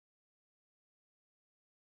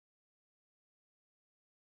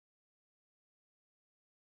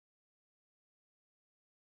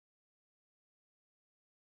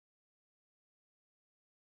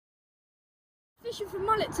Fishing for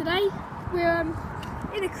mullet today. We're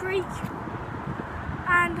in a creek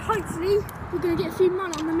and hopefully we're going to get a few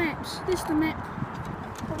mullet on the maps. This is the map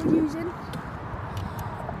that we're using.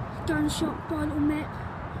 Going shot by a little map.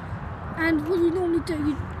 And what you normally do,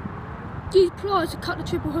 you use pliers to cut the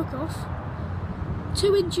triple hook off.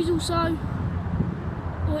 2 inches or so,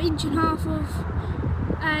 or inch and a half of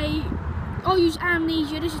I'll use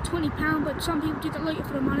amnesia, this is £20, but some people do get lighter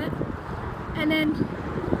for the mullet. And then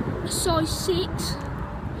a size 6,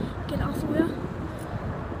 get it off for you,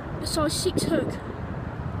 a size 6 hook.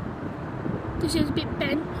 This is a bit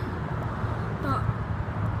bent, but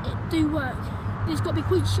it do work. It's got to be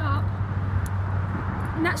quite sharp,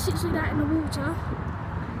 and that sits like that in the water.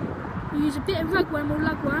 We use a bit of rugworm or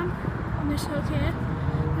lugworm on this hook here,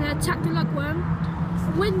 and then attack the lugworm.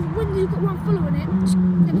 When you've got one following it, just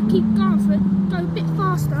going to keep going for it, go a bit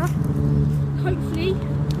faster. Hopefully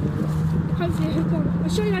a hook on. I'll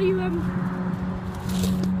show you how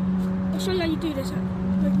you do this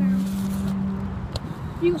right now.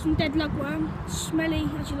 You got some dead lugworm, smelly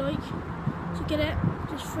as you like. So get it,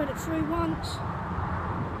 just thread it through once,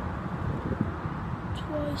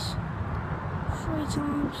 twice, 3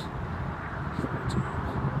 times,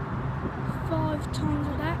 5 times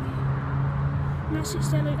like that. And that sits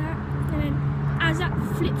there like that. And then as that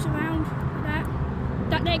flips around like that,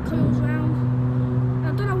 that there coils around. I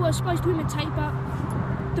don't know what it's supposed to imitate, but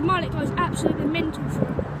the mullet goes absolutely mental for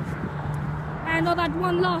it. And I've had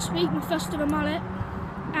one last week, my first ever mullet,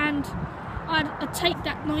 and I had a take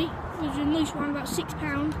that night, which was a nice one, about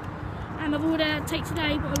 £6. And I've ordered a take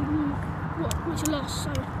today, but which I lost,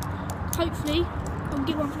 so hopefully I can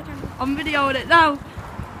get one for the camera. I'm videoing it now.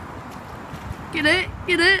 Get it,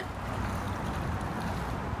 get it.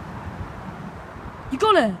 You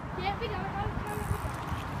got it? Yeah, video it.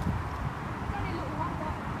 Only a little one,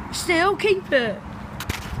 but... Still, keep it.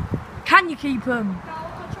 Can you keep them? No,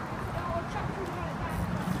 I'll chuck the mullet back.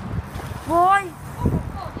 Why? Oh my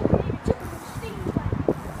god, they didn't even took them with stings back.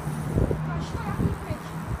 Go straight up in the fridge.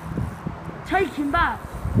 Take him back.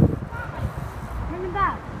 Bring him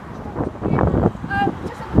back.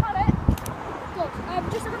 Just have a mullet. Good.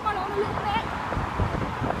 Just have a mullet on a little net.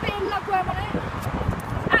 Bit of lugworm on it.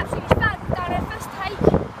 Absolutely fabulous down there. First take.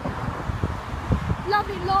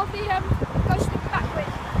 Lovely, lovely. Go slip back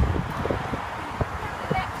with. The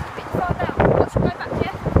net's a bit far down. Watch it go back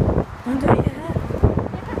here. Don't do it yet.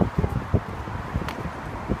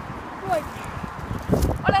 Right.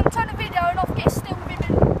 I'll turn the video and off, get still with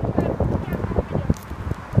him and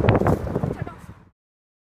turn off.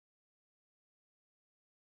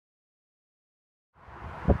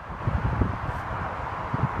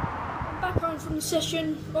 I'm back home from the session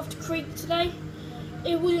off the creek today.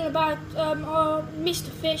 It wasn't about, I missed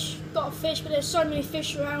a fish, got a fish, but there's so many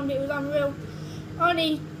fish around, it was unreal. I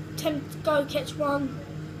only attempted to go catch one,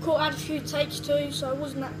 had a few takes too, so it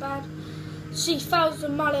wasn't that bad. See thousands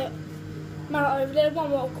of mullet over there. One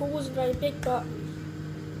what I caught wasn't very big, but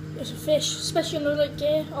it's a fish, especially on the lake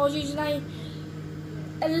gear. I was using a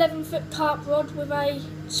 11-foot carp rod with a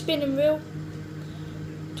spinning reel,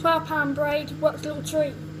 12-pound braid, worked a little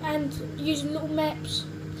treat, and using little maps,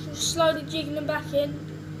 slowly jigging them back in.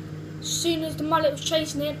 As soon as the mullet was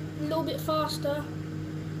chasing it, a little bit faster,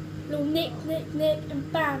 little nick,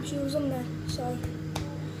 and bam, she was on there. So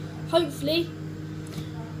hopefully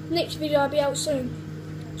next video will be out soon.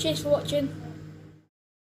 Cheers for watching.